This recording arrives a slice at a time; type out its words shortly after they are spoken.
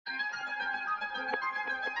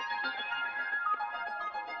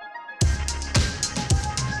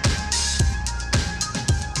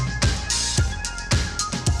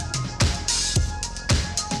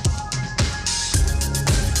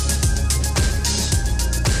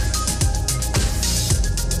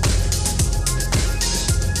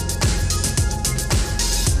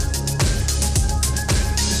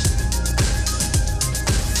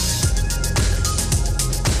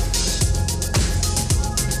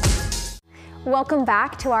Welcome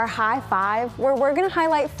back to our High Five, where we're going to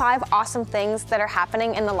highlight 5 awesome things that are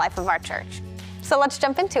happening in the life of our church. So let's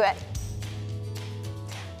jump into it.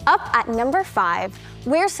 Up at number 5,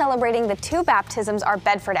 we're celebrating the 2 baptisms our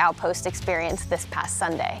Bedford Outpost experienced this past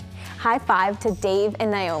Sunday. High five to Dave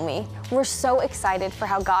and Naomi. We're so excited for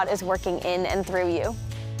how God is working in and through you.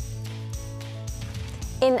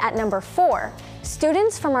 In at number 4,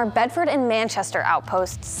 students from our Bedford and Manchester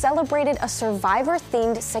outposts celebrated a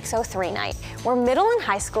survivor-themed 603 night, where middle and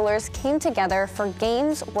high schoolers came together for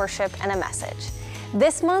games, worship, and a message.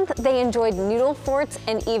 This month, they enjoyed noodle forts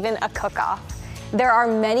and even a cook-off. There are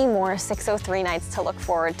many more 603 nights to look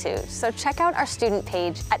forward to, so check out our student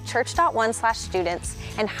page at church.one/students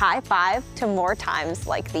and high five to more times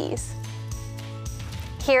like these.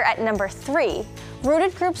 Here at number 3,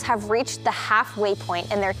 Rooted groups have reached the halfway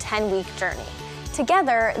point in their 10-week journey.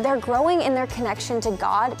 Together, they're growing in their connection to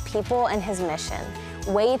God, people, and His mission.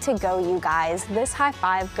 Way to go, you guys. This high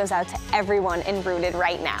five goes out to everyone in Rooted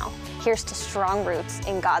right now. Here's to strong roots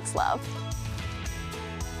in God's love.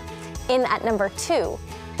 In at number 2,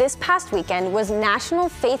 this past weekend was National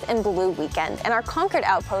Faith in Blue weekend, and our Concord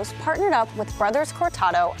Outpost partnered up with Brothers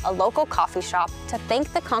Cortado, a local coffee shop, to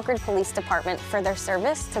thank the Concord Police Department for their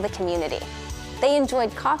service to the community. They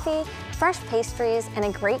enjoyed coffee, fresh pastries, and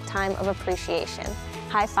a great time of appreciation.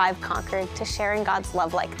 High five, Concord, to sharing God's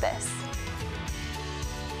love like this.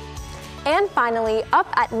 And finally, up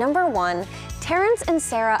at number 1, Terrence and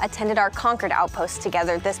Sarah attended our Concord Outpost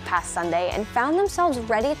together this past Sunday and found themselves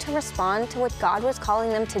ready to respond to what God was calling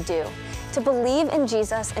them to do, to believe in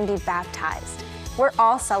Jesus and be baptized. We're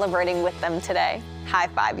all celebrating with them today. High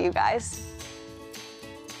five, you guys.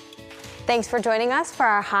 Thanks for joining us for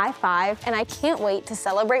our High Five, and I can't wait to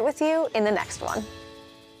celebrate with you in the next one. Man,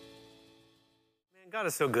 God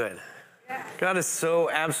is so good. God is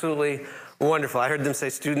so absolutely wonderful. I heard them say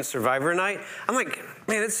Student Survivor Night. I'm like,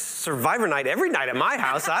 man, it's Survivor Night every night at my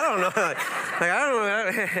house. I don't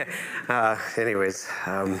know. Anyways,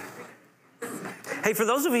 hey, for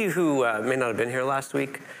those of you who may not have been here last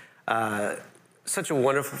week, such a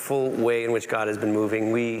wonderful way in which God has been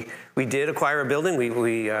moving. We did acquire a building.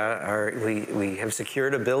 We have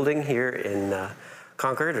secured a building here in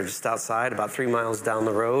Concord, or just outside, about 3 miles down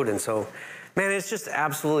the road. And so, man, it's just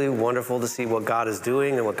absolutely wonderful to see what God is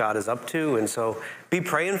doing and what God is up to. And so, be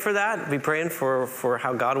praying for that. Be praying for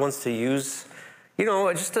how God wants to use,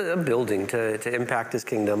 just a building to impact His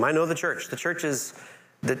kingdom. I know the church. The church is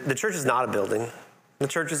not a building. The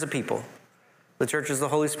church is a people. The church is the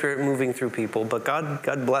Holy Spirit moving through people, but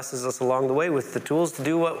God blesses us along the way with the tools to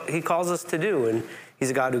do what He calls us to do, and He's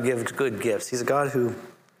a God who gives good gifts. He's a God who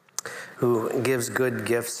gives good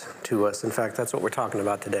gifts to us. In fact, that's what we're talking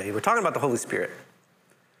about today. We're talking about the Holy Spirit.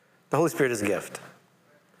 The Holy Spirit is a gift.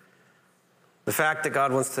 The fact that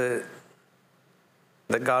God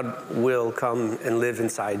will come and live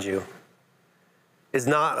inside you is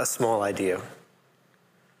not a small idea.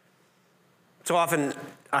 So often,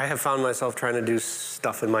 I have found myself trying to do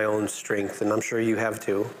stuff in my own strength, and I'm sure you have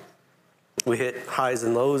too. We hit highs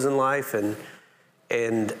and lows in life, and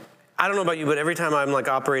I don't know about you, but every time I'm like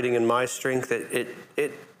operating in my strength,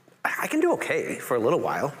 I can do okay for a little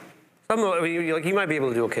while. You might be able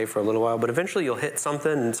to do okay for a little while, but eventually you'll hit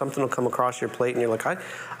something, and something will come across your plate, and you're like, I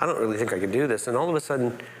don't really think I can do this. And all of a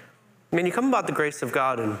sudden, you come about the grace of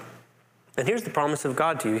God, and here's the promise of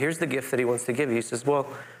God to you. Here's the gift that He wants to give you. He says, well,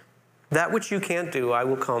 that which you can't do, I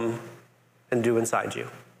will come and do inside you.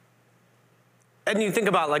 And you think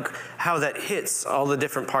about like how that hits all the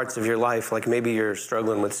different parts of your life. Like maybe you're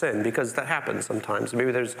struggling with sin, because that happens sometimes.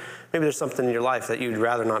 Maybe there's something in your life that you'd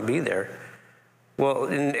rather not be there. Well,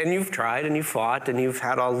 and you've tried and you've fought and you've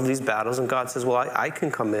had all of these battles, and God says, well, I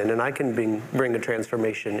can come in and I can bring a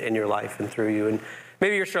transformation in your life and through you. And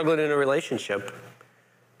maybe you're struggling in a relationship,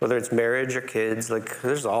 whether it's marriage or kids, it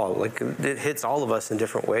hits all of us in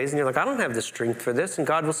different ways. And you're like, I don't have the strength for this. And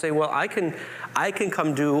God will say, well, I can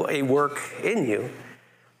come do a work in you.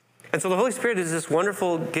 And so the Holy Spirit is this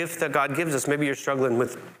wonderful gift that God gives us. Maybe you're struggling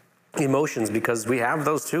with emotions, because we have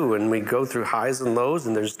those too. And we go through highs and lows,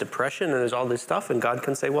 and there's depression and there's all this stuff. And God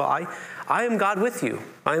can say, well, I am God with you.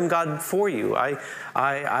 I am God for you.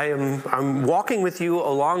 I'm walking with you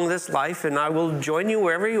along this life, and I will join you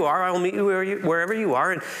wherever you are. I will meet you wherever you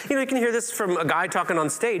are. And you can hear this from a guy talking on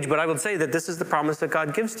stage, but I would say that this is the promise that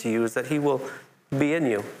God gives to you, is that He will be in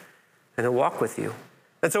you and He'll walk with you.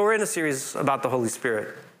 And so we're in a series about the Holy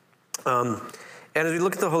Spirit. And as we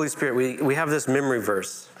look at the Holy Spirit, we have this memory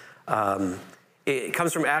verse. It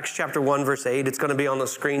comes from Acts chapter 1, verse 8. It's going to be on the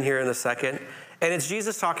screen here in a second. And it's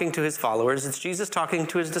Jesus talking to his followers. It's Jesus talking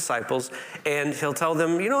to his disciples. And he'll tell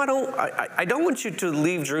them, I don't want you to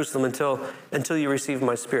leave Jerusalem until you receive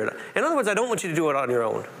my Spirit. In other words, I don't want you to do it on your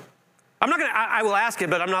own. I will ask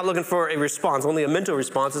it, but I'm not looking for a response, only a mental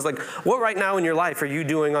response. It's like, what right now in your life are you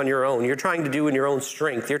doing on your own? You're trying to do in your own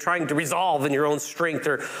strength. You're trying to resolve in your own strength,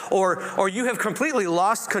 or you have completely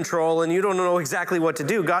lost control and you don't know exactly what to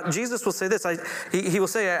do. Jesus will say this, he will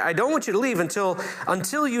say, I don't want you to leave until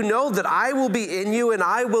you know that I will be in you and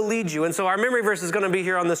I will lead you. And so our memory verse is going to be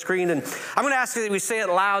here on the screen, and I'm going to ask you that we say it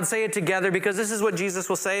loud, say it together, because this is what Jesus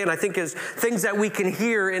will say, and I think is things that we can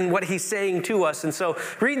hear in what he's saying to us. And so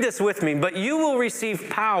read this with me. But you will receive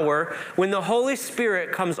power when the Holy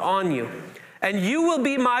Spirit comes on you. And you will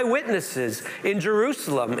be my witnesses in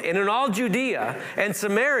Jerusalem and in all Judea and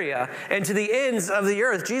Samaria and to the ends of the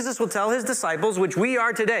earth. Jesus will tell his disciples, which we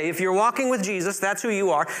are today. If you're walking with Jesus, that's who you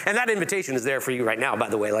are. And that invitation is there for you right now, by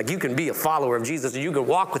the way. Like, you can be a follower of Jesus and you can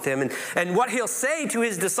walk with him. And what he'll say to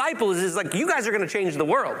his disciples is like, you guys are going to change the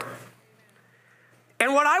world.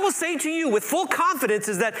 And what I will say to you with full confidence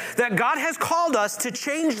is that God has called us to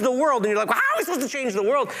change the world. And you're like, well, how are we supposed to change the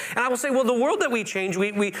world? And I will say, well, the world that we change,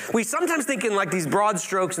 we sometimes think in like these broad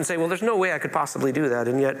strokes and say, well, there's no way I could possibly do that.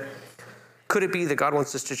 And yet, could it be that God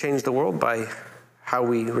wants us to change the world by how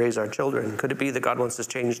we raise our children? Could it be that God wants us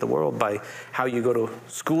to change the world by how you go to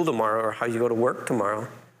school tomorrow or how you go to work tomorrow?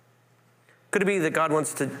 Could it be that God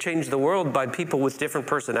wants to change the world by people with different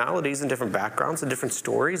personalities and different backgrounds and different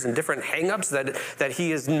stories and different hang-ups that he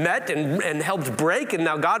has met and helped break, and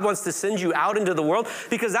now God wants to send you out into the world?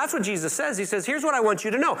 Because that's what Jesus says. He says, here's what I want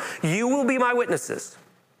you to know. You will be my witnesses.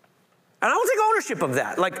 And I will take ownership of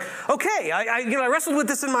that. Like, okay, I wrestled with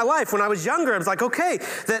this in my life. When I was younger, I was like, okay,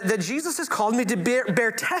 that Jesus has called me to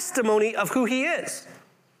bear testimony of who he is.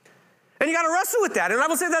 And you got to wrestle with that. And I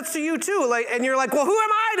will say that's to you too. And you're like, well, who am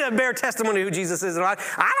I to bear testimony who Jesus is? And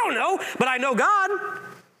I don't know, but I know God.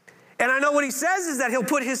 And I know what he says is that he'll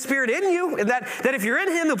put his Spirit in you, and that if you're in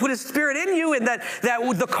him, he'll put his Spirit in you, and that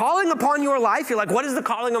the calling upon your life, you're like, what is the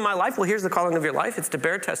calling of my life? Well, here's the calling of your life. It's to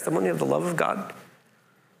bear testimony of the love of God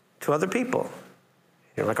to other people.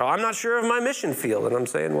 You're like, oh, I'm not sure of my mission field. And I'm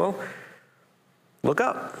saying, well, look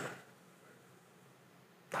up.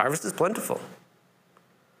 Harvest is plentiful.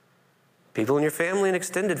 People in your family and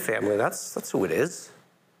extended family, that's who it is.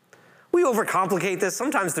 We overcomplicate this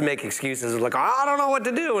sometimes to make excuses. Like, oh, I don't know what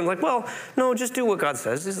to do. And like, well, no, just do what God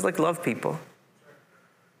says. Just like love people.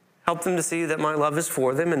 Help them to see that my love is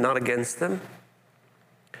for them and not against them.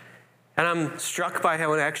 And I'm struck by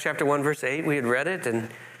how in Acts chapter 1, verse 8, we had read it, and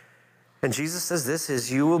Jesus says this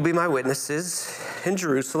is, you will be my witnesses in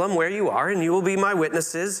Jerusalem, where you are, and you will be my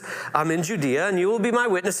witnesses in Judea, and you will be my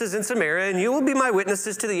witnesses in Samaria, and you will be my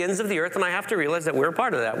witnesses to the ends of the earth. And I have to realize that we're a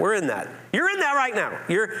part of that. We're in that. You're in that right now.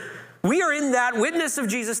 We are in that witness of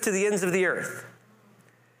Jesus to the ends of the earth.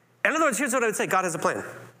 In other words, here's what I would say. God has a plan.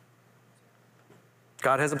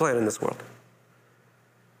 God has a plan in this world.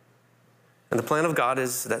 And the plan of God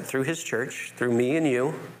is that through his church, through me and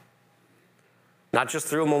you, not just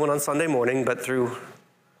through a moment on Sunday morning, but through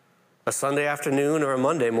a Sunday afternoon or a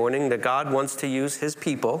Monday morning, that God wants to use his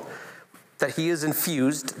people, that he is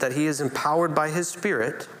infused, that he is empowered by his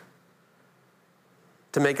Spirit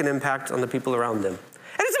to make an impact on the people around them.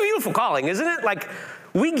 And it's a beautiful calling, isn't it? Like,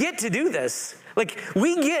 we get to do this. Like,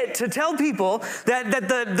 we get to tell people that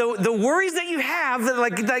the worries that you have, that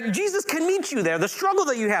like Jesus can meet you there, the struggle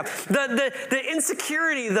that you have, the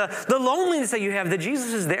insecurity, the loneliness that you have, that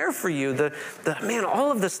Jesus is there for you,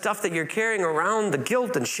 all of the stuff that you're carrying around, the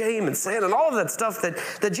guilt and shame and sin and all of that stuff,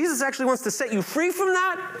 that Jesus actually wants to set you free from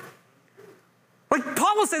that. Like,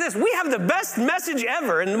 Paul will say this, we have the best message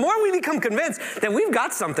ever. And the more we become convinced that we've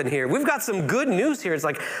got something here, we've got some good news here, it's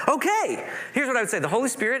like, okay, here's what I would say. The Holy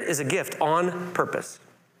Spirit is a gift on purpose.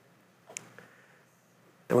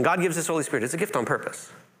 And when God gives us Holy Spirit, it's a gift on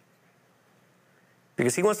purpose.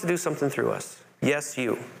 Because he wants to do something through us. Yes,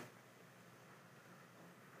 you.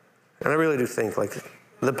 And I really do think, like,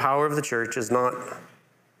 the power of the church is not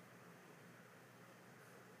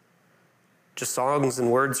just songs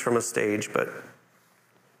and words from a stage, but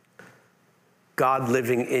God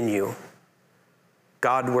living in you,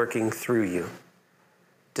 God working through you.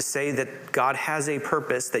 To say that God has a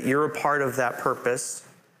purpose, that you're a part of that purpose,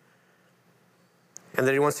 and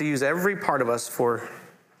that he wants to use every part of us for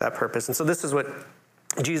that purpose. And so this is what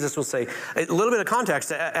Jesus will say. A little bit of context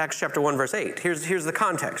to Acts chapter 1, verse 8. Here's the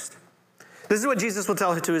context. This is what Jesus will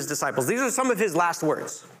tell to his disciples. These are some of his last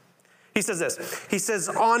words. He says this. He says,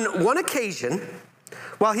 on one occasion,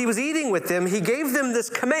 while he was eating with them, he gave them this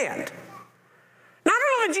command. Now, I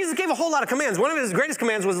don't know if that Jesus gave a whole lot of commands. One of his greatest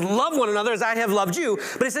commands was love one another as I have loved you.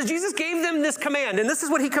 But it says Jesus gave them this command, and this is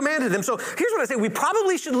what he commanded them. So here's what I say. We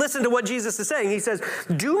probably should listen to what Jesus is saying. He says,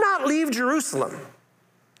 do not leave Jerusalem,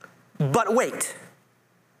 but wait.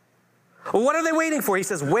 Well, what are they waiting for? He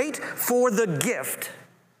says, wait for the gift.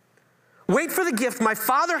 Wait for the gift my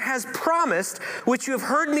Father has promised, which you have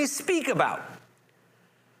heard me speak about.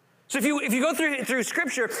 So if you go through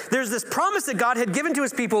Scripture, there's this promise that God had given to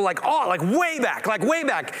his people like way back.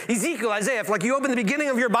 Ezekiel, Isaiah, like you open the beginning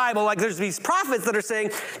of your Bible, like there's these prophets that are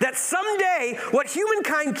saying that someday what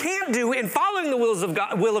humankind can't do in following the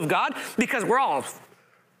will of God, because we're all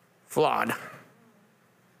flawed.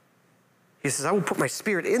 He says, I will put my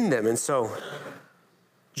spirit in them. And so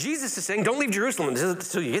Jesus is saying, don't leave Jerusalem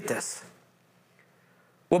until you get this.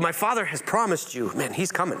 What my Father has promised you, man, he's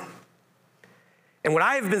coming. And what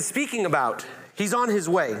I have been speaking about, he's on his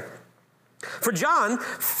way. For John,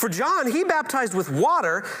 he baptized with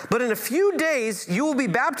water, but in a few days you will be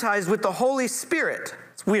baptized with the Holy Spirit.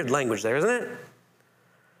 It's weird language there, isn't it?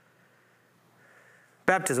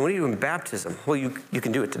 Baptism, what do you do in baptism? Well, you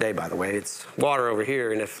can do it today, by the way. It's water over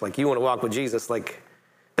here, and if like you want to walk with Jesus, like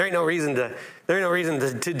there ain't no reason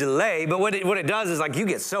to delay. But what it does is like you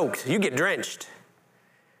get soaked, you get drenched,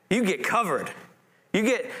 you get covered.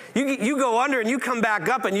 You go under and you come back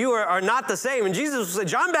up and you are not the same. And Jesus said,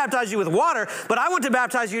 John baptized you with water, but I want to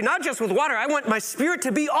baptize you not just with water. I want my spirit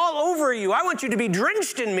to be all over you. I want you to be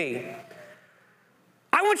drenched in me.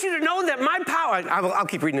 I want you to know that my power, I'll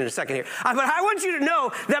keep reading in a second here, but I want you to know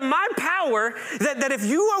that my power, that if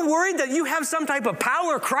you are worried that you have some type of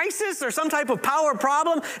power crisis or some type of power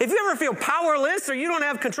problem, if you ever feel powerless or you don't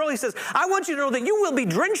have control, he says, I want you to know that you will be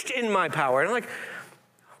drenched in my power. And I'm like,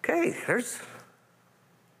 okay,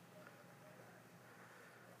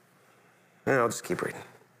 and I'll just keep reading.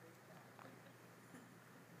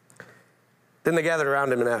 Then they gathered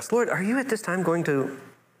around him and asked, Lord, are you at this time going to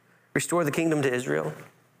restore the kingdom to Israel?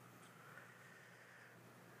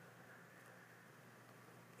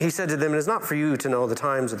 He said to them, it is not for you to know the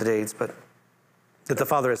times or the dates, but that the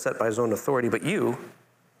Father has set by his own authority. But you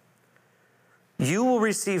will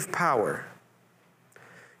receive power.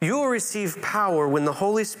 You will receive power when the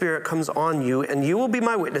Holy Spirit comes on you, and you will be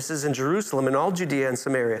my witnesses in Jerusalem and all Judea and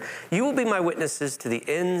Samaria. You will be my witnesses to the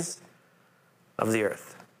ends of the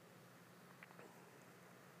earth.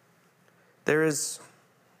 There is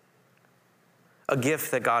a gift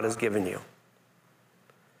that God has given you.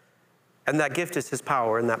 And that gift is his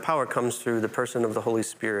power, and that power comes through the person of the Holy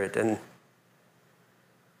Spirit. And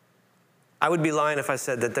I would be lying if I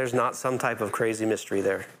said that there's not some type of crazy mystery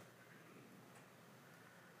there.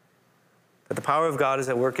 That the power of God is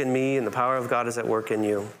at work in me, and the power of God is at work in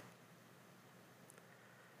you.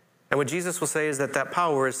 And what Jesus will say is that that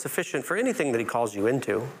power is sufficient for anything that he calls you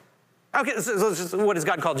into. Okay, so what has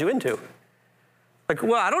God called you into? Like,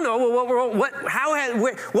 well, I don't know.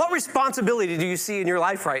 What responsibility do you see in your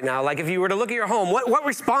life right now? Like, if you were to look at your home, what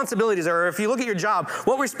responsibilities are, or if you look at your job,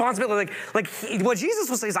 what responsibility? What Jesus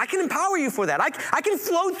will say is, I can empower you for that. I can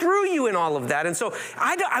flow through you in all of that. And so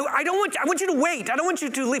I want you to wait. I don't want you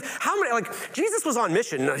to leave. Jesus was on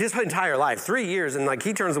mission his entire life, 3 years, and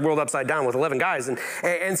he turns the world upside down with 11 guys.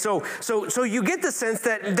 And so you get the sense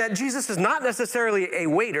that Jesus is not necessarily a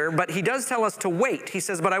waiter, but he does tell us to wait. He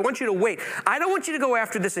says, but I want you to wait. I don't want you to go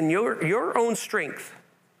after this in your own strength.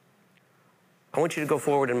 I want you to go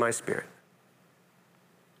forward in my spirit.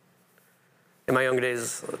 In my young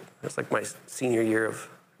days, it's like my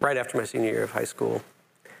right after my senior year of high school,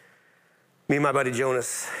 me and my buddy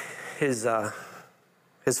Jonas, his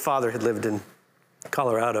father had lived in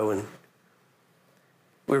Colorado, and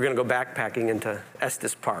we were going to go backpacking into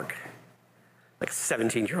Estes Park. Like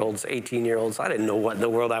 17-year-olds, 18-year-olds. I didn't know what in the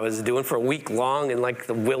world I was doing for a week long in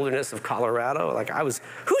the wilderness of Colorado.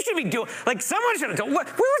 Who should be doing, someone should have told, where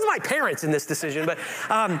was my parents in this decision? But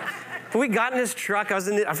we got in this truck.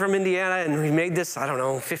 I'm from Indiana, and we made this,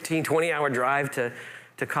 15, 20-hour drive to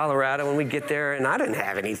Colorado. When we get there, and I didn't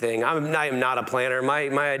have anything. I am not a planner.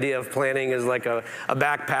 My idea of planning is like a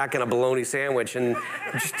backpack and a bologna sandwich. And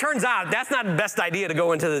it just turns out that's not the best idea to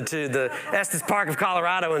go into the Estes Park of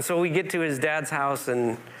Colorado. And so we get to his dad's house,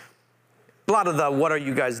 and a lot of the what are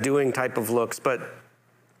you guys doing type of looks. But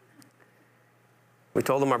we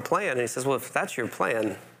told him our plan, and he says, well, if that's your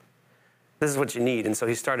plan, this is what you need. And so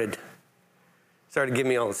he started giving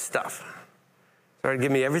me all this stuff. Started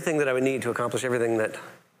giving me everything that I would need to accomplish everything that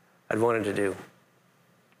I'd wanted to do.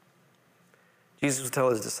 Jesus would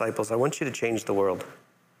tell his disciples, I want you to change the world.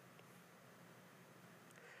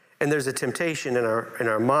 And there's a temptation in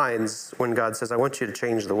our minds when God says, I want you to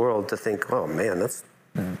change the world, to think, oh man,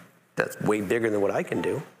 that's way bigger than what I can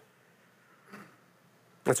do.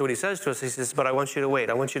 And so what he says to us, he says, but I want you to wait.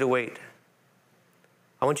 I want you to wait.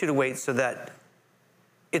 I want you to wait so that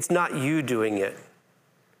it's not you doing it.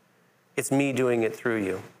 It's me doing it through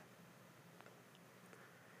you.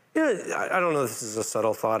 You know, I don't know if this is a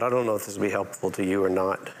subtle thought. I don't know if this will be helpful to you or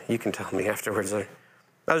not. You can tell me afterwards. I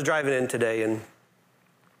was driving in today, and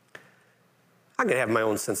I can have my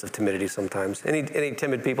own sense of timidity sometimes. Any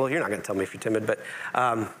timid people? You're not going to tell me if you're timid, but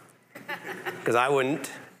because I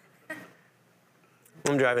wouldn't.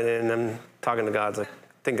 I'm driving in, and I'm talking to God, like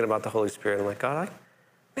thinking about the Holy Spirit. I'm like, God,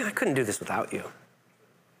 I couldn't do this without you.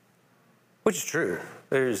 Which is true.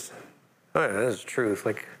 That is truth.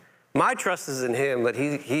 Like, my trust is in him, but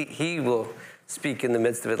he will speak in the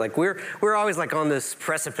midst of it. Like, we're always like on this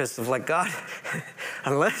precipice of like, God,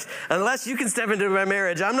 unless you can step into my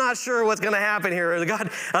marriage, I'm not sure what's going to happen here. Or God,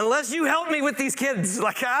 unless you help me with these kids,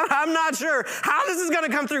 like, I'm not sure how this is going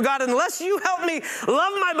to come through. God, unless you help me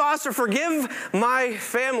love my boss or forgive my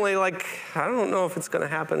family, like, I don't know if it's going to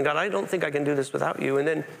happen. God, I don't think I can do this without you. And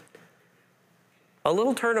then a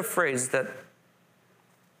little turn of phrase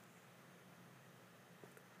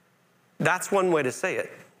that's one way to say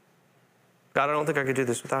it. God, I don't think I could do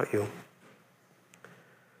this without you.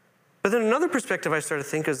 But then another perspective I started to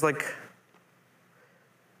think is like,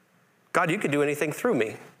 God, you could do anything through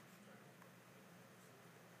me.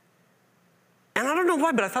 And I don't know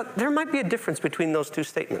why, but I thought there might be a difference between those two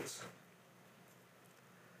statements.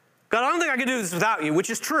 God, I don't think I can do this without you, which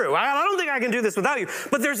is true. I don't think I can do this without you.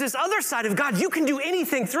 But there's this other side of God, you can do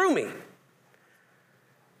anything through me.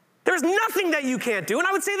 There's nothing that you can't do. And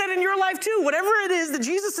I would say that in your life too. Whatever it is that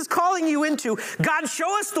Jesus is calling you into, God,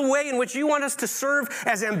 show us the way in which you want us to serve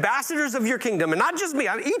as ambassadors of your kingdom. And not just me,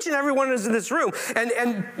 each and every one is in this room.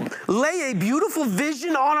 And lay a beautiful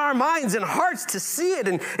vision on our minds and hearts to see it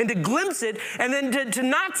and to glimpse it. And then to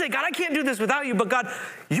not say, God, I can't do this without you. But God,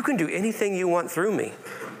 you can do anything you want through me.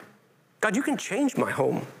 God, you can change my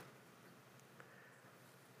home.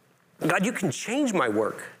 God, you can change my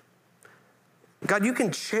work. God, you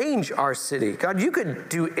can change our city. God, you could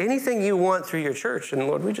do anything you want through your church. And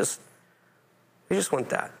Lord, we just want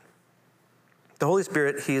that. The Holy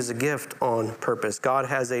Spirit, he is a gift on purpose. God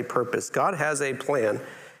has a purpose. God has a plan.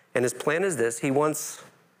 And his plan is this. He wants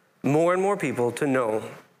more and more people to know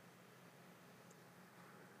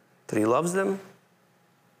that he loves them,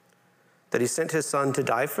 that he sent his son to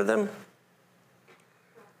die for them,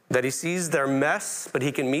 that he sees their mess, but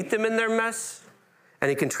he can meet them in their mess. And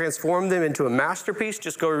he can transform them into a masterpiece.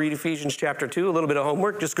 Just go read Ephesians chapter 2, a little bit of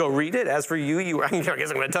homework. Just go read it. As for you, I guess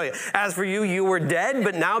I'm going to tell you. As for you, you were dead,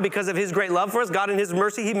 but now because of his great love for us, God in his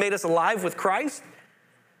mercy, he made us alive with Christ.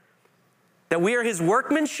 That we are his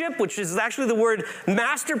workmanship, which is actually the word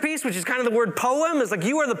masterpiece, which is kind of the word poem. It's like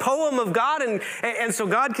you are the poem of God, and so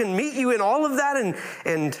God can meet you in all of that,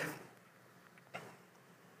 and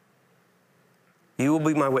you will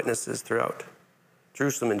be my witnesses throughout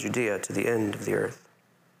Jerusalem and Judea to the end of the earth.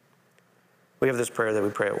 We have this prayer that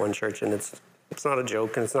we pray at One Church, and it's not a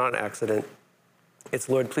joke, and it's not an accident. It's,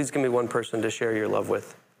 Lord, please give me one person to share your love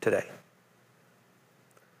with today.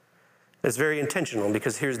 It's very intentional,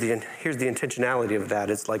 because here's the intentionality of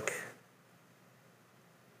that. It's like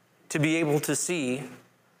to be able to see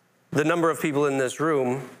the number of people in this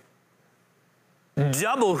room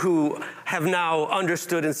double who have now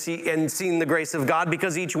understood and seen the grace of God,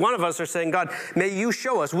 because each one of us are saying, God, may you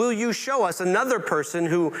show us, will you show us another person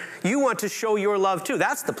who you want to show your love to?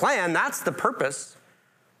 That's the plan. That's the purpose.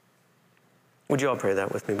 Would you all pray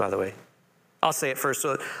that with me, by the way? I'll say it first.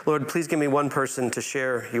 So, Lord, please give me one person to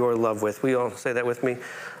share your love with. We all say that with me.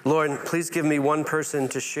 Lord, please give me one person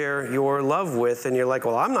to share your love with. And you're like,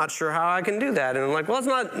 well, I'm not sure how I can do that. And I'm like, well, it's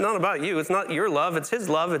not about you. It's not your love. It's his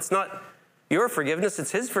love. It's not your forgiveness,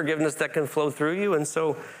 it's his forgiveness that can flow through you. And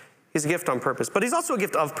so he's a gift on purpose, but he's also a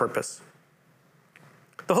gift of purpose.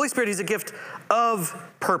 The Holy Spirit is a gift of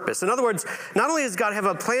purpose. In other words, not only does God have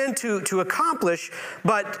a plan to accomplish,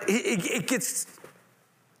 but it gets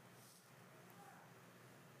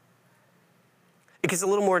a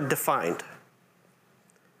little more defined.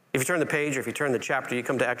 If you turn the page or if you turn the chapter, you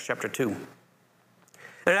come to Acts chapter 2.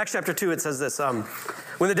 And in Acts chapter 2, it says this,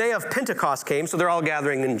 when the day of Pentecost came, so they're all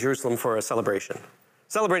gathering in Jerusalem for a celebration,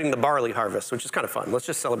 celebrating the barley harvest, which is kind of fun. Let's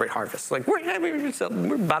just celebrate harvest. Like,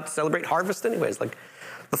 we're about to celebrate harvest anyways, like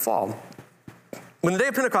the fall. When the day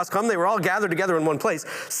of Pentecost came, they were all gathered together in one place.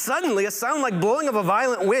 Suddenly, a sound like blowing of a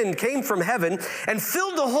violent wind came from heaven and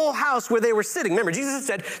filled the whole house where they were sitting. Remember, Jesus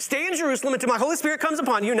had said, stay in Jerusalem until my Holy Spirit comes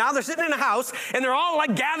upon you. Now they're sitting in a house, and they're all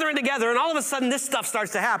like gathering together, and all of a sudden, this stuff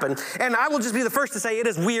starts to happen. And I will just be the first to say it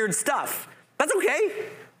is weird stuff. That's okay.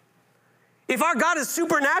 If our God is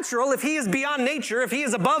supernatural, if he is beyond nature, if he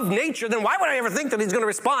is above nature, then why would I ever think that he's going to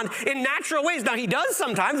respond in natural ways? Now, he does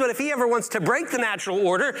sometimes, but if he ever wants to break the natural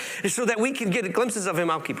order so that we can get glimpses of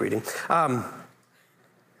him, I'll keep reading.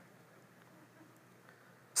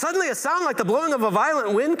 Suddenly a sound like the blowing of a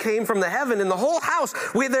violent wind came from the heaven, and the whole house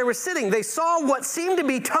where they were sitting, they saw what seemed to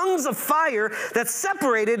be tongues of fire that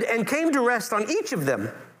separated and came to rest on each of them.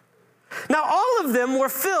 Now all of them were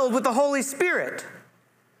filled with the Holy Spirit.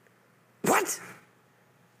 What?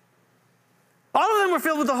 All of them were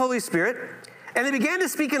filled with the Holy Spirit, and they began to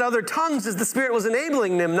speak in other tongues as the Spirit was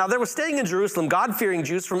enabling them. Now there were staying in Jerusalem God-fearing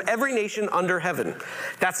Jews from every nation under heaven.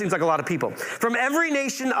 That seems like a lot of people. From every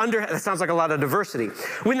nation that sounds like a lot of diversity.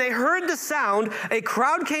 When they heard the sound, a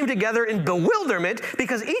crowd came together in bewilderment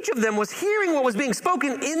because each of them was hearing what was being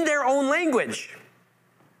spoken in their own language.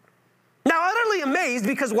 Now, utterly amazed,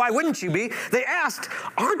 because why wouldn't you be, they asked,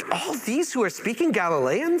 aren't all these who are speaking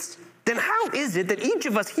Galileans? Then how is it that each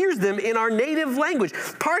of us hears them in our native language?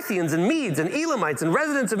 Parthians and Medes and Elamites and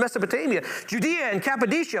residents of Mesopotamia, Judea and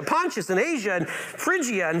Cappadocia, Pontus and Asia and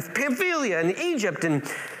Phrygia and Pamphylia and Egypt and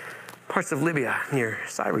parts of Libya near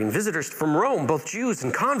Cyrene, visitors from Rome, both Jews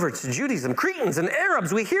and converts to Judaism, Cretans and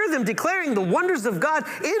Arabs. We hear them declaring the wonders of God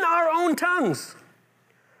in our own tongues.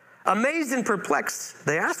 Amazed and perplexed,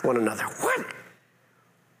 they asked one another,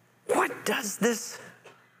 what does this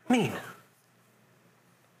mean?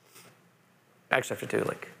 Acts chapter 2,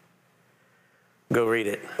 go read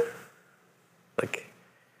it.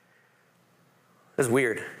 It's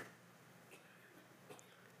weird.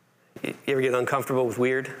 You ever get uncomfortable with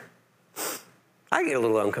weird? I get a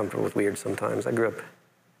little uncomfortable with weird sometimes. I grew up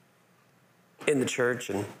in the church,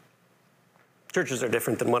 and churches are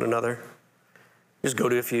different than one another. Just go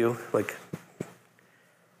to a few. You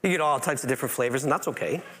get all types of different flavors, and that's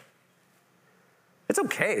okay. It's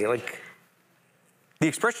okay. The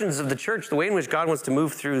expressions of the church, the way in which God wants to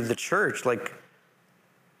move through the church,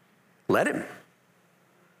 let him.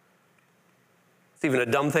 It's even a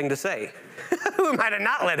dumb thing to say. Who am I to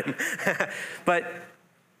not let him? But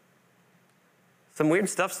some weird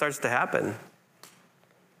stuff starts to happen.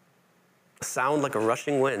 A sound like a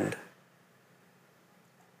rushing wind.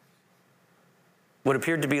 What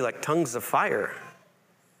appeared to be like tongues of fire.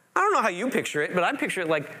 I don't know how you picture it, but I picture it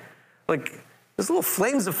like there's little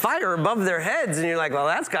flames of fire above their heads, and you're like, well,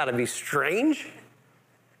 that's got to be strange.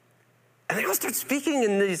 And they all start speaking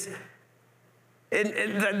in these,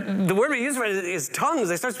 and the word we use for it is tongues.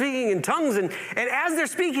 They start speaking in tongues, and as they're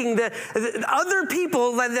speaking, the other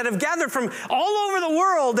people that have gathered from all over the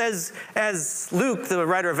world, as Luke, the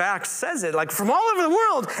writer of Acts, says it, from all over the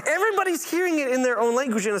world, everybody's hearing it in their own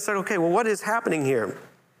language, and it's like, okay, well, what is happening here?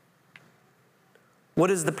 What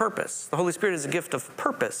is the purpose? The Holy Spirit is a gift of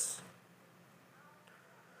purpose.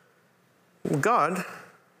 God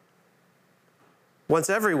wants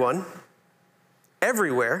everyone,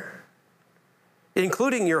 everywhere,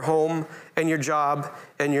 including your home and your job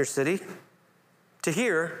and your city, to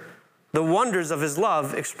hear the wonders of his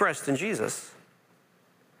love expressed in Jesus.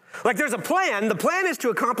 There's a plan. The plan is to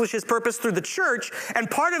accomplish his purpose through the church,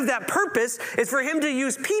 and part of that purpose is for him to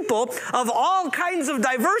use people of all kinds of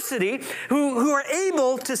diversity who are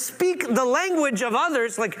able to speak the language of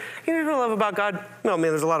others. You know what I love about God? No,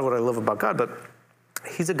 man, there's a lot of what I love about God, but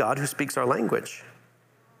he's a God who speaks our language.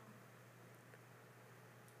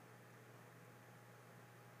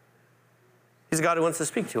 He's a God who wants to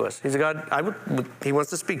speak to us. He's a God, he wants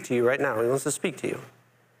to speak to you right now. He wants to speak to you.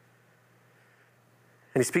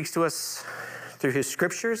 And he speaks to us through his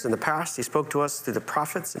scriptures. In the past, he spoke to us through the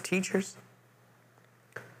prophets and teachers.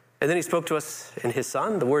 And then he spoke to us in his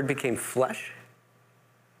Son. The Word became flesh.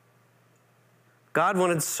 God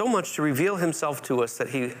wanted so much to reveal himself to us that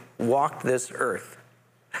he walked this earth.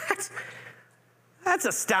 That's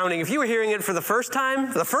astounding. If you were hearing it for the first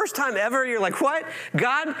time ever, you're like, what?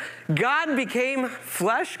 God became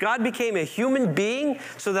flesh. God became a human being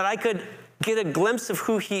so that I could get a glimpse of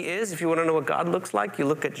who he is. If you want to know what God looks like, you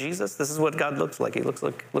look at Jesus. This is what God looks like. He looks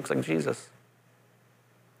like Jesus.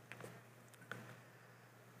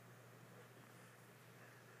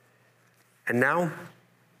 And now,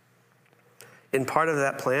 in part of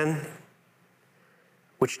that plan,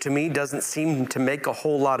 which to me doesn't seem to make a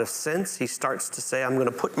whole lot of sense, he starts to say, I'm going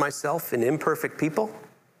to put myself in imperfect people.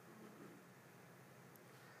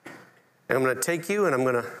 And I'm going to take you and I'm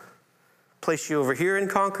going to place you over here in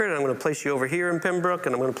Concord, and I'm going to place you over here in Pembroke,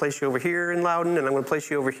 and I'm going to place you over here in Loudon, and I'm going to place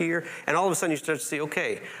you over here. And all of a sudden you start to see,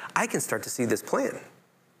 okay, I can start to see this plan.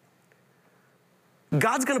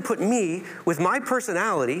 God's going to put me with my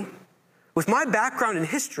personality, with my background in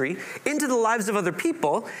history into the lives of other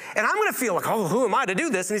people, and I'm going to feel like, oh, who am I to do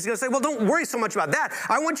this? And he's going to say, well, don't worry so much about that.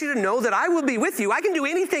 I want you to know that I will be with you. I can do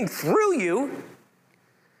anything through you.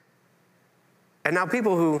 And now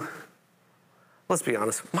people who, let's be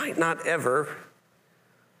honest, might not ever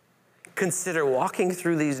consider walking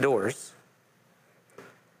through these doors,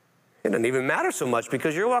 it doesn't even matter so much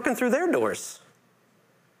because you're walking through their doors.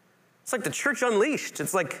 It's like the church unleashed.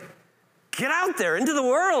 It's like, get out there into the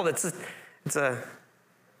world. It's a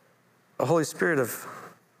Holy Spirit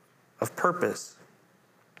of purpose.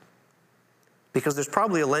 Because there's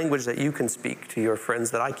probably a language that you can speak to your friends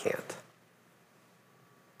that I can't.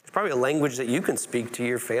 There's probably a language that you can speak to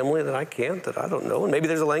your family that I can't, that I don't know. And maybe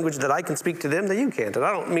there's a language that I can speak to them that you can't. And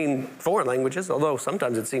I don't mean foreign languages, although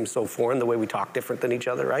sometimes it seems so foreign the way we talk different than each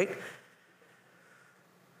other, right?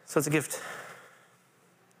 So it's a gift.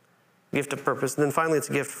 Gift of purpose. And then finally, it's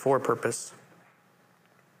a gift for purpose.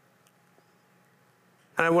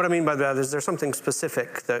 And what I mean by that is there's something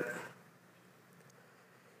specific that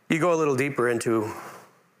you go a little deeper into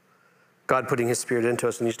God putting his Spirit into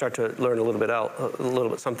us, and you start to learn a little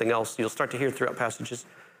bit something else. You'll start to hear throughout passages,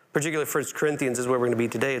 particularly 1 Corinthians is where we're going to be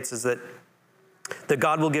today. It says that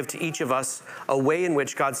God will give to each of us a way in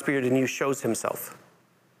which God's Spirit in you shows himself.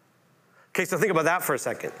 Okay, so think about that for a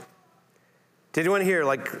second. Did anyone hear,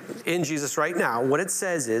 like in Jesus right now, what it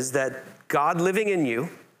says is that God living in you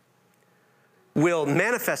will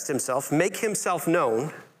manifest himself, make himself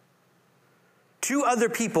known to other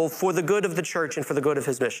people for the good of the church and for the good of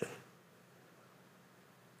his mission.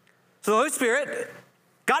 So the Holy Spirit,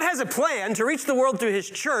 God has a plan to reach the world through his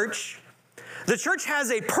church. The church has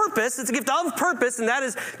a purpose. It's a gift of purpose, and that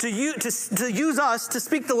is to use us to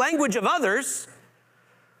speak the language of others.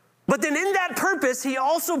 But then in that purpose, he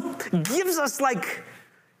also gives us like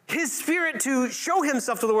his Spirit to show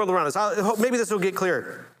himself to the world around us. Maybe this will get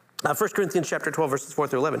clearer. 1 Corinthians chapter 12, verses 4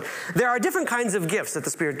 through 11. There are different kinds of gifts that the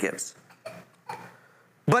Spirit gives.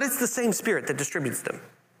 But it's the same Spirit that distributes them.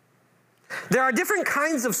 There are different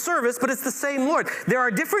kinds of service, but it's the same Lord. There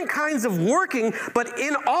are different kinds of working, but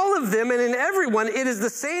in all of them and in everyone, it is the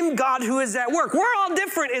same God who is at work. We're all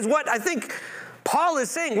different is what I think Paul is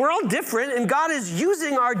saying. We're all different, and God is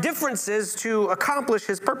using our differences to accomplish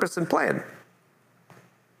his purpose and plan.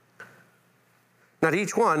 Now, to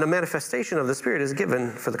each one, a manifestation of the Spirit is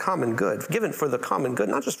given for the common good. Given for the common good,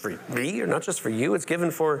 not just for me or not just for you. It's given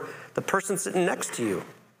for the person sitting next to you.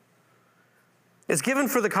 It's given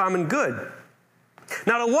for the common good.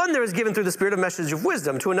 Now, to one there is given through the Spirit a message of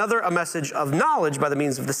wisdom, to another a message of knowledge by the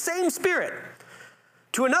means of the same Spirit,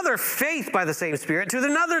 to another faith by the same Spirit, to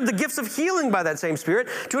another the gifts of healing by that same Spirit,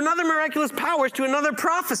 to another miraculous powers, to another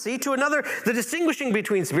prophecy, to another the distinguishing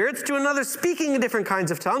between spirits, to another speaking in different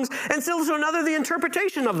kinds of tongues, and still to another the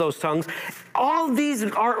interpretation of those tongues. All these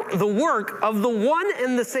are the work of the one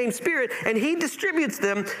and the same Spirit, and he distributes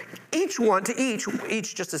them, each one to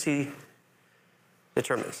each just as he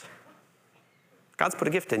determines. God's put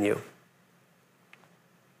a gift in you.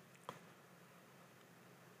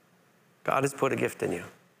 God has put a gift in you.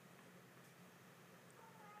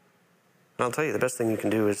 And I'll tell you, the best thing you can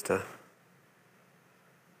do is to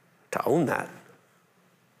own that.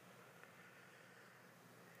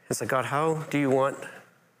 It's like, God, how do you want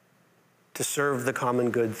to serve the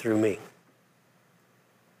common good through me?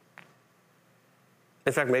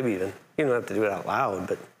 In fact, maybe even, you don't have to do it out loud,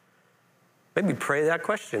 but maybe pray that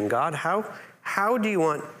question. God, how do you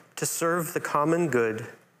want to serve the common good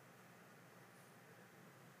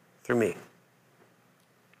through me?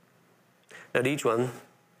 Now, to each one,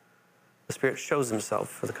 the Spirit shows himself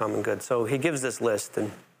for the common good. So he gives this list,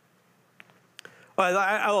 and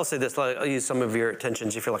I will say this. I'll use some of your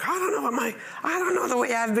attentions. If you're like, I don't know the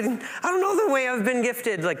way I've been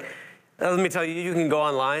gifted. Like, let me tell you, you can go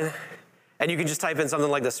online and you can just type in something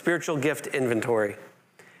like the spiritual gift inventory.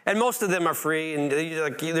 And most of them are free, and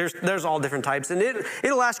there's all different types. And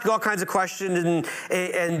it'll ask you all kinds of questions,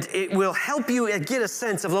 and it will help you get a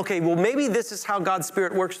sense of, okay, well, maybe this is how God's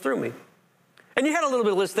Spirit works through me. And you had a little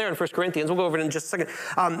bit of list there in 1 Corinthians. We'll go over it in just a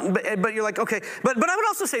second. But you're like, okay. But I would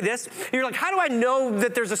also say this. You're like, how do I know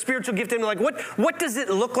that there's a spiritual gift in me? Like, what does it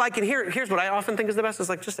look like? And here's what I often think is the best. Is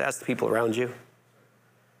like, just ask the people around you.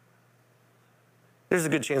 There's a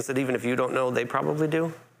good chance that even if you don't know, they probably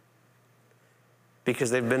do. Because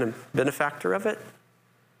they've been a benefactor of it.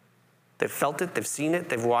 They've felt it, they've seen it,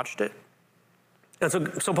 they've watched it. And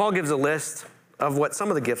so Paul gives a list of what some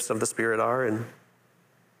of the gifts of the Spirit are, and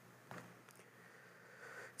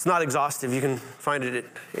it's not exhaustive. You can find it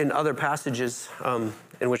in other passages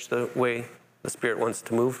in which the way the Spirit wants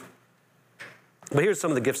to move. But here's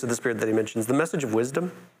some of the gifts of the Spirit that he mentions. The message of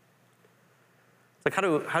wisdom. Like,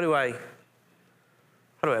 how do I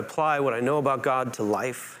How do I apply what I know about God to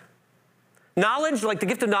life? Knowledge, like the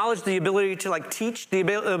gift of knowledge, the ability to teach, the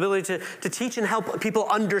ability to teach and help people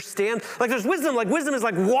understand. Like there's wisdom, like wisdom is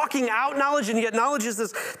like walking out knowledge, and yet knowledge is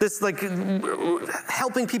this like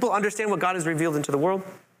helping people understand what God has revealed into the world.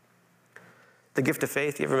 The gift of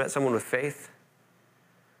faith, you ever met someone with faith?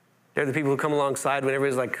 They're the people who come alongside when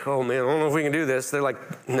everybody's like, oh man, I don't know if we can do this. They're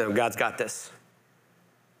like, no, God's got this.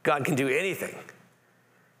 God can do anything.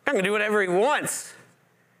 God can do whatever he wants.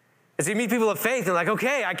 As you meet people of faith, they're like,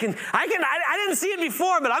 okay, I didn't see it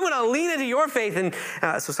before, but I'm going to lean into your faith. And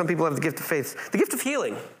so some people have the gift of faith. The gift of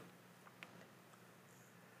healing.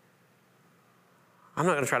 I'm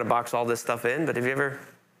not going to try to box all this stuff in, but have you ever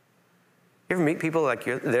meet people like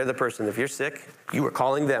they're the person, if you're sick, you are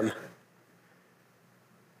calling them.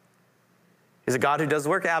 Is it God who does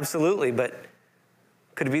work? Absolutely, but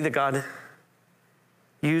could it be that God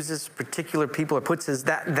uses particular people or puts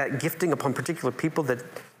that gifting upon particular people that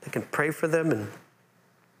can pray for them and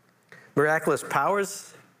miraculous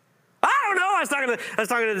powers? I don't know. I was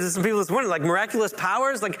talking to some people this morning, like miraculous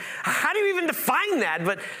powers. Like, how do you even define that?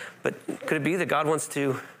 But could it be that God wants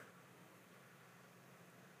to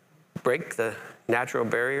break the natural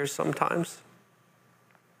barriers sometimes?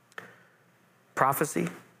 Prophecy.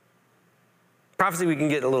 Prophecy, we can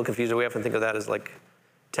get a little confused. We often think of that as like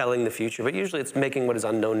telling the future, but usually it's making what is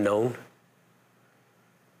unknown known.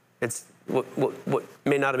 It's what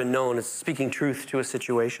may not have been known. It's speaking truth to a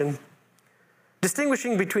situation.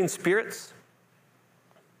 Distinguishing between spirits,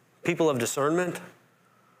 people of discernment.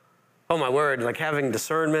 Oh my word, like having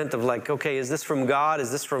discernment of like, okay, is this from God? Is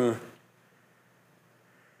this from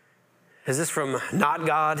not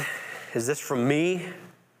God? Is this from me?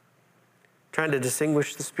 Trying to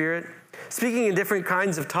distinguish the Spirit. Speaking in different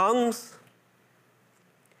kinds of tongues.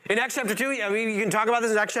 In Acts chapter 2, I mean, you can talk about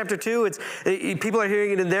this in Acts chapter 2. People are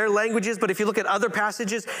hearing it in their languages, but if you look at other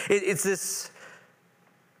passages, it's this,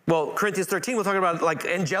 well, Corinthians 13, we're talking about like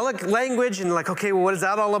angelic language and like, okay, well, what is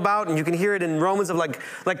that all about? And you can hear it in Romans of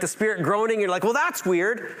like the Spirit groaning. You're like, well, that's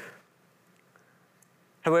weird.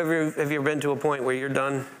 However, have you ever been to a point where you're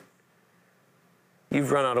done?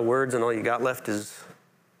 You've run out of words and all you got left is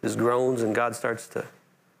groans, and God starts to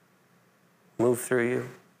move through you.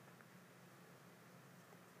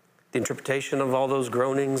 The interpretation of all those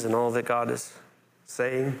groanings and all that God is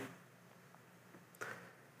saying.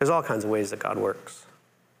 There's all kinds of ways that God works.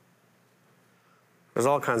 There's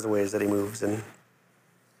all kinds of ways that he moves, and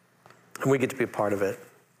we get to be a part of it.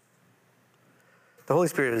 The Holy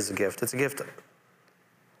Spirit is a gift. It's a gift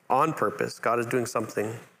on purpose. God is doing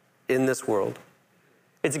something in this world.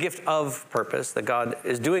 It's a gift of purpose that God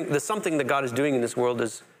is doing. The something that God is doing in this world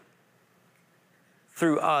is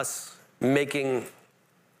through us making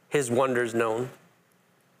his wonders known. And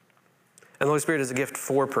the Holy Spirit is a gift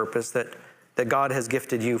for purpose, that God has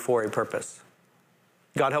gifted you for a purpose.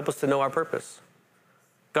 God, help us to know our purpose.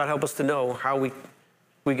 God, help us to know how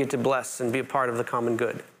we get to bless and be a part of the common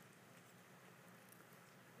good.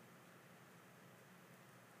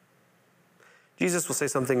 Jesus will say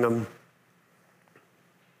something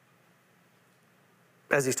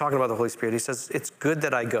as he's talking about the Holy Spirit. He says, it's good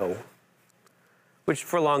that I go. Which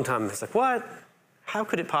for a long time, it's like, what? How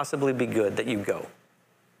could it possibly be good that you go?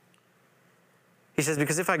 He says,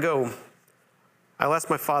 because if I go, I'll ask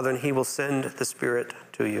my Father and he will send the Spirit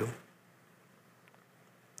to you.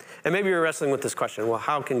 And maybe you're wrestling with this question, well,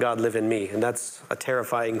 how can God live in me? And that's a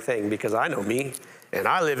terrifying thing because I know me and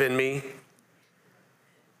I live in me.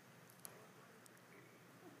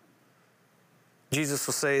 Jesus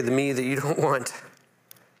will say, the me that you don't want,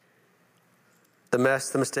 the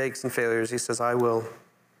mess, the mistakes and failures, he says, I will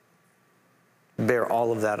bear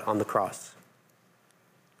all of that on the cross.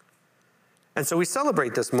 And so we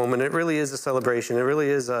celebrate this moment. It really is a celebration. It really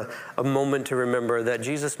is a moment to remember that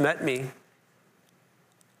Jesus met me.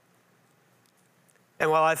 And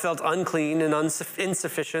while I felt unclean and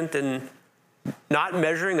insufficient and not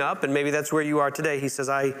measuring up, and maybe that's where you are today, he says,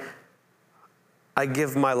 I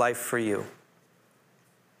give my life for you.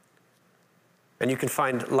 And you can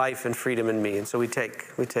find life and freedom in me. And so we take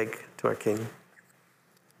to our King.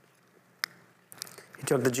 He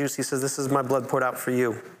took the juice. He says, this is my blood poured out for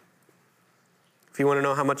you. If you want to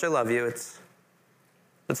know how much I love you, it's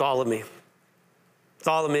all of me. It's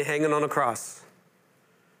all of me hanging on a cross.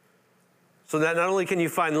 So that not only can you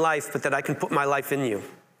find life, but that I can put my life in you.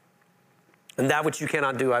 And that which you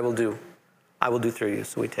cannot do, I will do. I will do through you.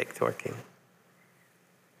 So we take to our King.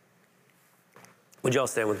 Would you all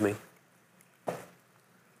stand with me?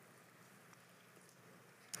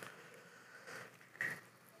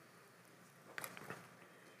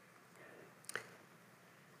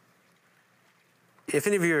 If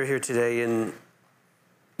any of you are here today and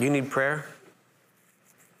you need prayer,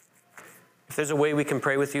 if there's a way we can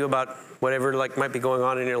pray with you about whatever might be going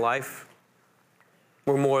on in your life,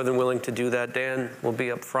 we're more than willing to do that. Dan will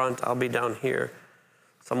be up front. I'll be down here.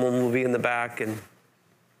 Someone will be in the back, and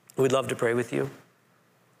we'd love to pray with you.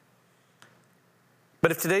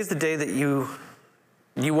 But if today's the day that you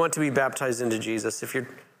want to be baptized into Jesus, if you're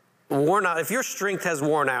worn out, if your strength has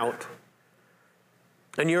worn out,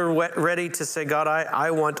 and you're ready to say, God,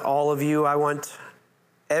 I want all of you. I want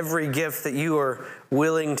every gift that you are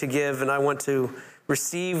willing to give, and I want to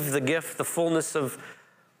receive the gift, the fullness of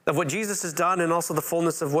what Jesus has done, and also the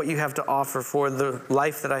fullness of what you have to offer for the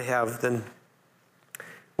life that I have. Then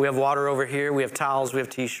we have water over here. We have towels. We have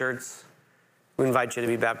T-shirts. We invite you to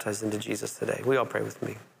be baptized into Jesus today. We all pray with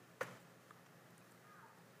me.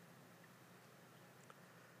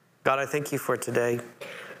 God, I thank you for today.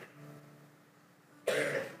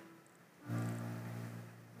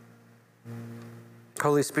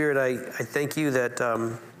 Holy Spirit, I thank you that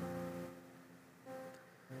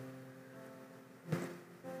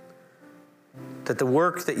that the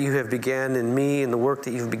work that you have began in me and the work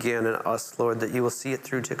that you've began in us, Lord, that you will see it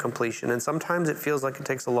through to completion. And sometimes it feels like it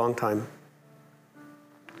takes a long time.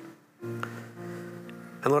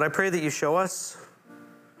 And Lord, I pray that you show us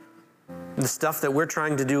the stuff that we're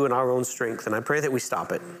trying to do in our own strength, and I pray that we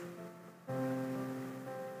stop it.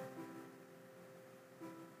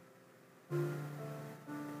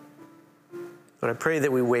 Lord, I pray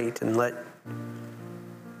that we wait and let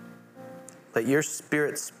your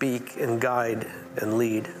Spirit speak and guide and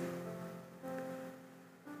lead.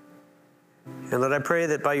 And Lord, I pray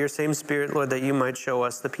that by your same Spirit, Lord, that you might show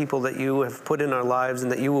us the people that you have put in our lives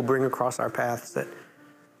and that you will bring across our paths,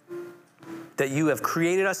 that you have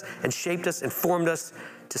created us and shaped us and formed us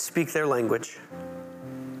to speak their language.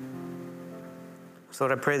 So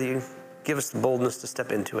Lord, I pray that you give us the boldness to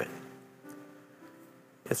step into it.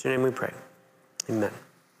 In your name we pray. Amen.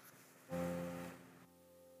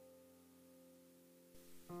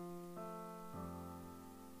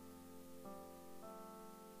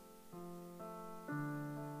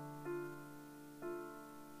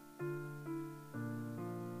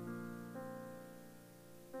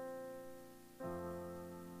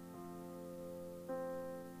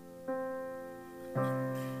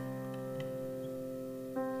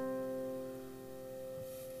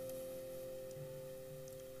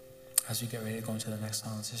 As we get ready to go into the next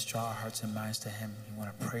song, let's just draw our hearts and minds to him. We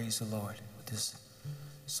want to praise the Lord with this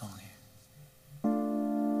song here.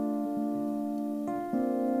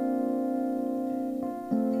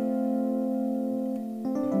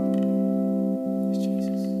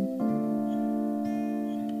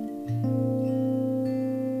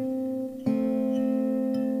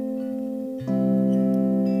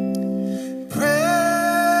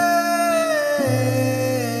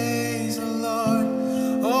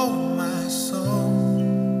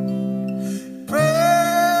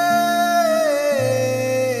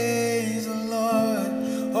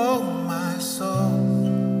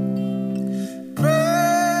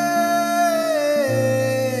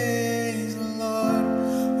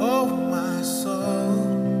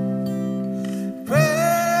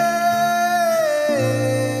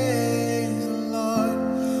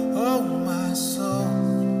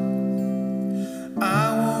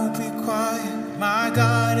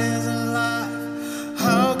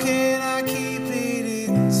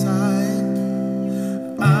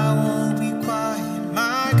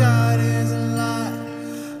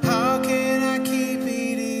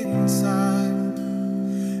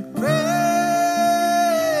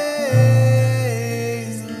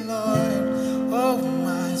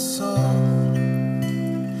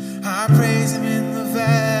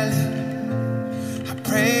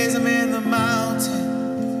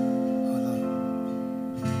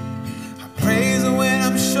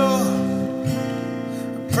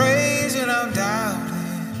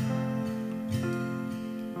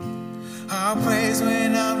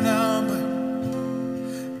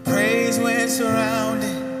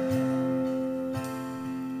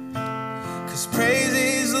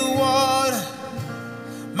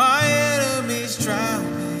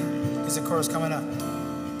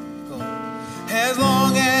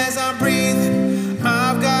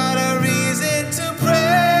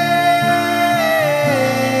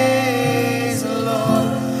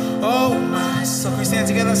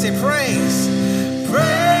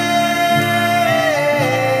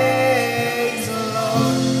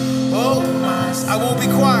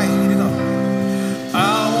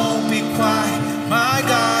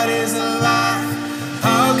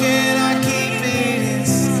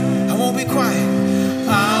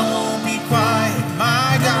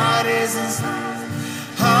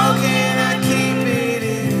 How can I keep it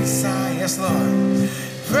in?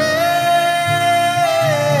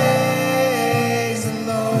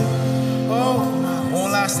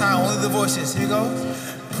 the voices. Here we go.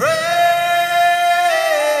 Praise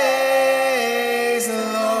the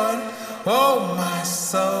Lord, oh my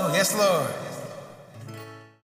soul. Yes, Lord.